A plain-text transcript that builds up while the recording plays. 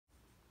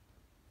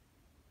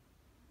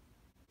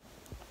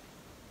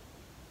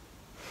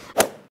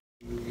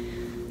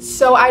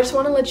So I just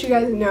want to let you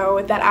guys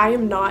know that I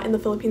am not in the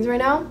Philippines right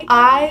now.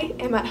 I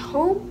am at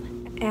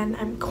home and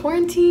I'm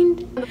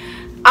quarantined.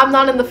 I'm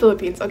not in the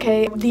Philippines,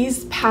 okay? I'm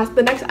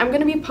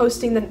gonna be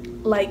posting the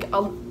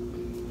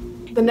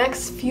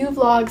next few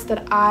vlogs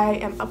that I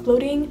am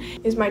uploading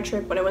is my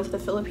trip when I went to the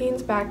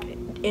Philippines back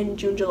in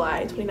June,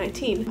 July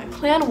 2019. My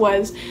plan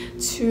was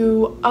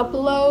to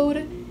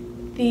upload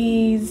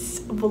these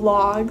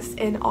vlogs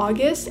in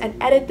August and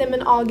edit them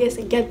in August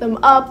and get them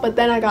up, but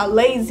then I got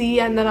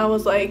lazy and then I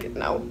was like,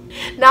 no.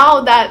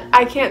 Now that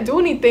I can't do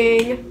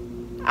anything,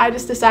 I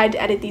just decided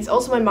to edit these.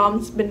 Also, my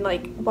mom's been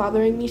like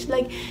bothering me. She's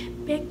like,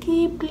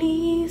 Becky,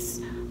 please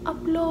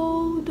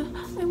upload.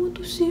 I want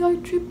to see our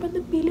trip in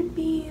the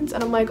Philippines.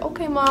 And I'm like,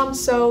 okay, Mom.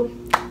 So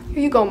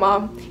here you go,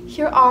 Mom.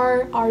 Here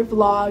are our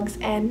vlogs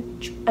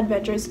and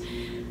adventures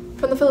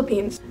from the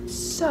Philippines.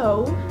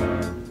 So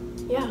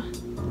yeah,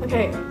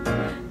 okay,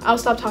 I'll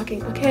stop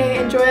talking. Okay,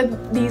 enjoy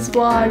these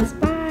vlogs.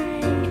 Bye.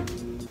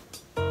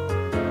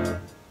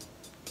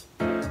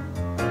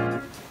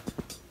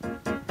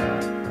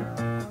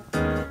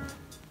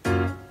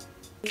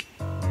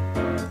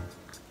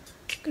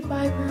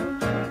 Goodbye, room.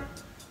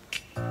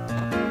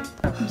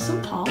 I'm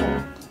so tall.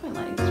 My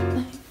legs.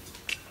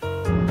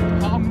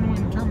 How many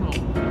in terminal? 2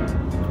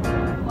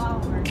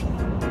 hours.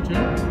 2?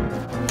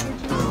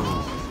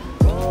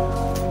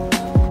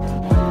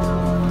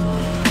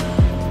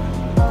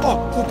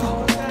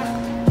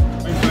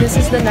 This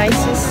is the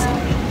nicest,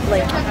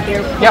 like,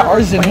 airplane. Yeah,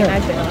 ours is in here.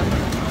 I've been on.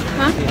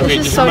 Huh? Okay,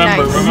 This is so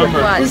remember, nice. remember.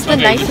 This is the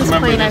nicest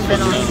plane I've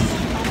been on.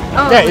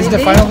 Oh, Yeah, isn't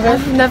it fine over there?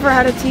 I've never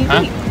had a TV.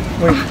 Huh?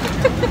 Wait,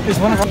 is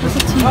one of our...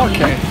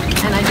 Okay.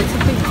 And I did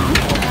something wrong.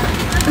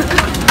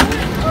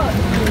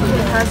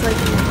 It has like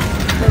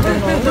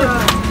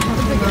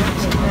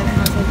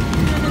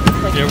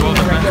Yeah, well,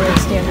 the regular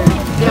standard.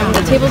 Yeah,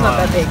 the table's not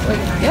that big.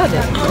 Like, yeah, it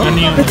is.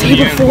 The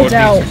Table folds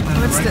out.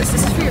 What's this?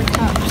 This is for your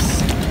cups.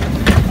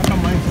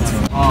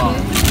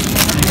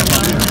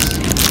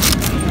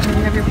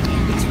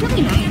 It's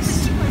really nice.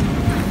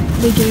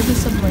 They gave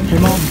us a blanket. Hey,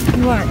 Mom.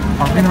 What?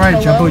 Are we gonna ride a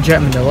jumbo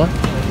jet in Manila?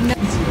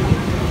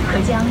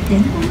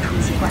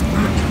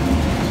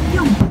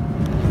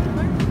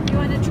 You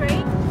want a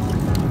trade?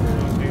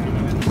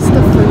 It's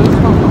the food.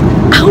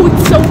 Ow,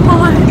 it's so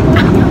hot.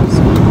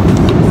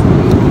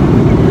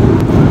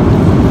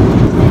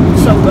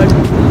 So good.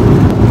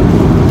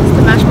 It's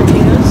the mashed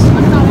potatoes.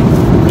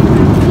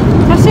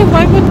 I say,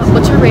 why would...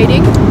 What's your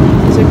rating?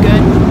 Is it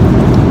good?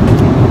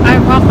 I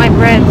want my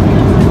bread.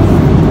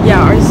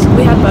 Yeah, ours,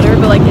 we had butter,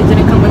 but like it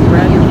didn't come with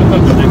bread. I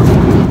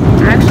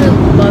actually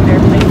love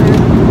airplane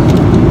food.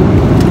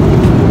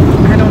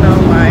 I don't know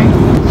why.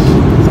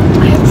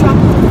 I have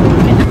tropical food.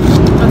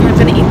 Okay, I'm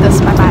gonna eat this.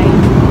 Bye bye.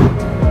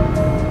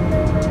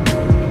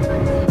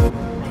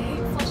 I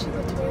hate flushing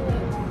the toilet.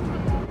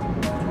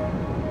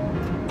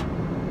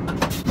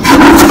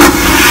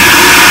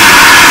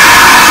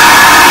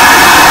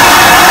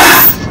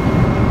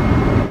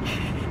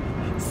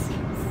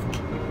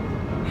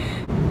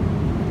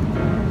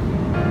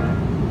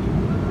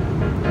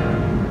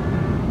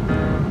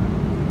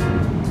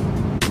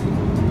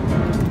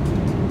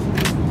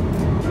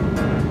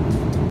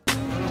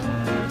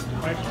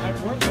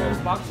 I've worked those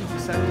boxes you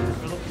sent to the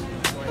Philippines.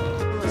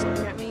 Everyone was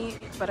looking at me,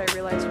 but I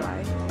realized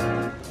why.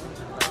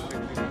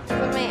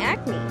 With my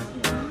acne.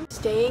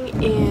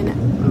 Staying in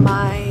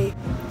my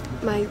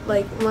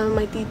like one of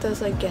my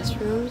tita's like guest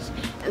rooms,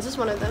 and this is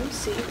one of them.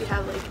 See, we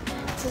have like,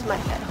 this is my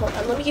bed. Hold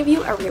on, let me give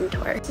you a room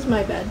tour. This is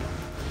my bed,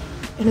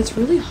 and it's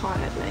really hot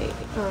at night.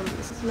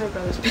 This is my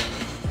brother's bed.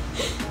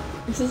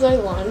 This is our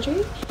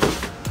laundry.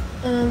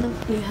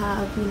 We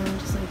have, you know,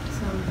 just like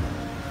some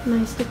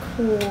nice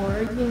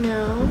decor, you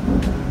know.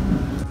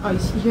 Oh,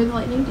 you hear the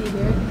lightning? Do you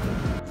hear it?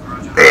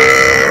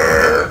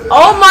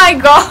 Oh my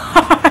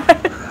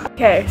god!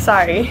 Okay,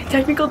 sorry.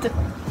 Technical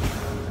difficulties.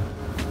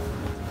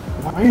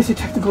 Why is it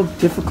technical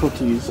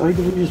difficulties? All you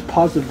can do is just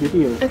pause the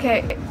video.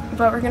 Okay,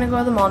 but we're gonna go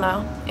to the mall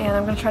now, and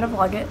I'm gonna try to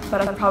vlog it, but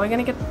I'm probably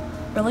gonna get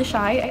really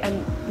shy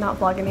and not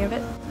vlog any of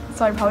it.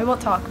 So I probably won't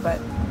talk, but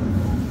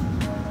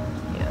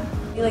yeah.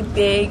 They're like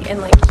big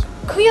and like,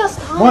 Kuya,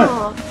 stop!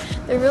 What?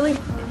 They're really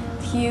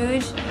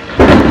huge. It's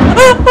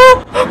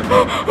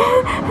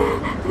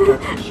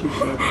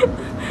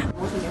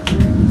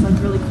like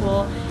really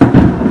cool.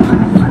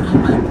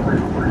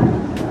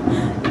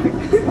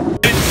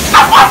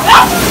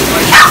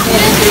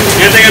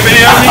 You take a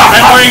video of me? I'm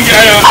wearing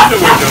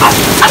underwear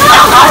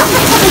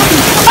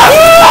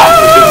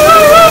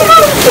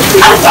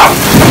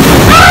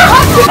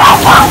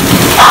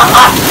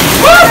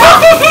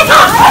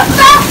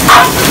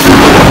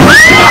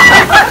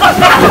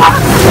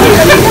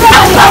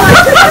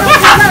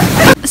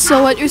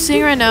So what you're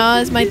seeing right now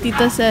is my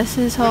Tita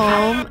Cec's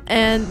home,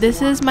 and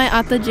this is my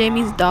Ata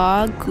Jamie's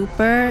dog,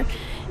 Cooper.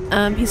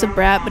 He's a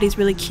brat, but he's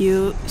really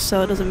cute,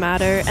 so it doesn't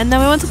matter. And then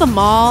we went to the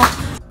mall,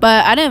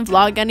 but I didn't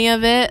vlog any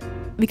of it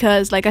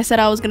because, like I said,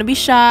 I was gonna be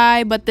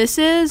shy. But this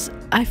is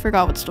I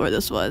forgot what store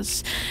this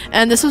was.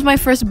 And this was my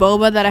first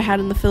boba that I had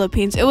in the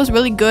Philippines. It was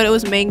really good. It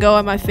was mango,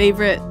 and my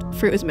favorite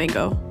fruit was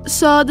mango.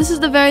 So this is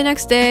the very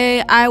next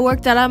day. I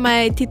worked out at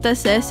my Tita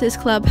Ces's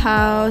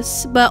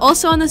clubhouse. But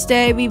also on this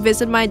day, we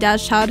visited my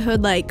dad's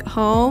childhood like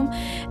home.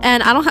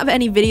 And I don't have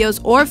any videos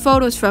or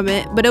photos from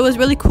it, but it was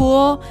really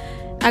cool.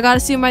 I got to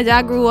see when my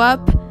dad grew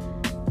up.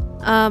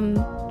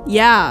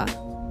 Yeah.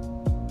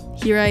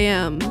 Here I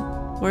am,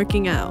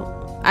 working out.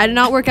 I did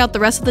not work out the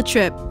rest of the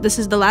trip. This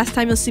is the last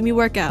time you'll see me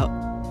work out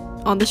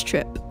on this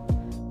trip.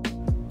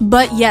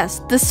 But yes,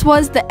 this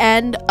was the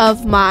end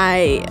of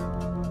my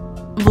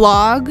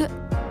vlog.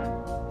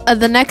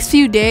 The next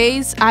few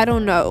days, I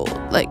don't know,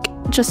 like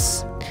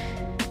just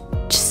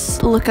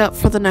look out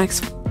for the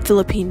next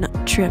Philippine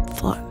trip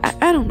vlog.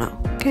 I don't know.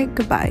 Okay,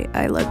 goodbye.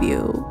 I love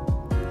you.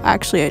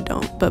 Actually, I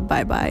don't, but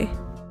bye-bye.